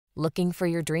Looking for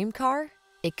your dream car?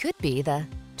 It could be the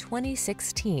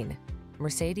 2016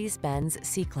 Mercedes-Benz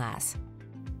C-Class.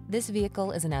 This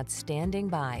vehicle is an outstanding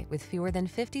buy with fewer than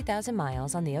 50,000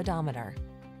 miles on the odometer.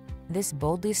 This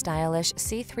boldly stylish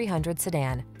C300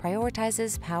 sedan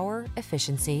prioritizes power,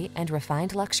 efficiency, and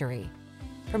refined luxury.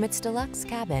 From its deluxe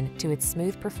cabin to its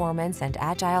smooth performance and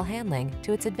agile handling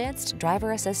to its advanced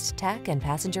driver assist tech and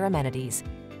passenger amenities,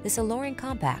 this alluring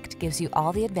compact gives you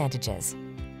all the advantages.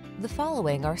 The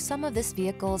following are some of this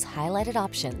vehicle's highlighted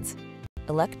options: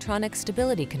 electronic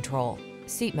stability control,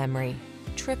 seat memory,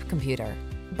 trip computer,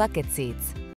 bucket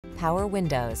seats, power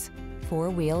windows,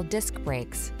 four-wheel disc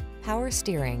brakes, power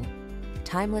steering.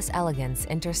 Timeless elegance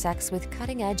intersects with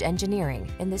cutting-edge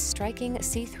engineering in this striking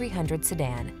C300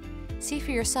 sedan. See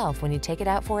for yourself when you take it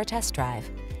out for a test drive.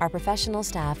 Our professional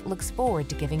staff looks forward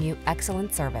to giving you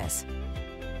excellent service.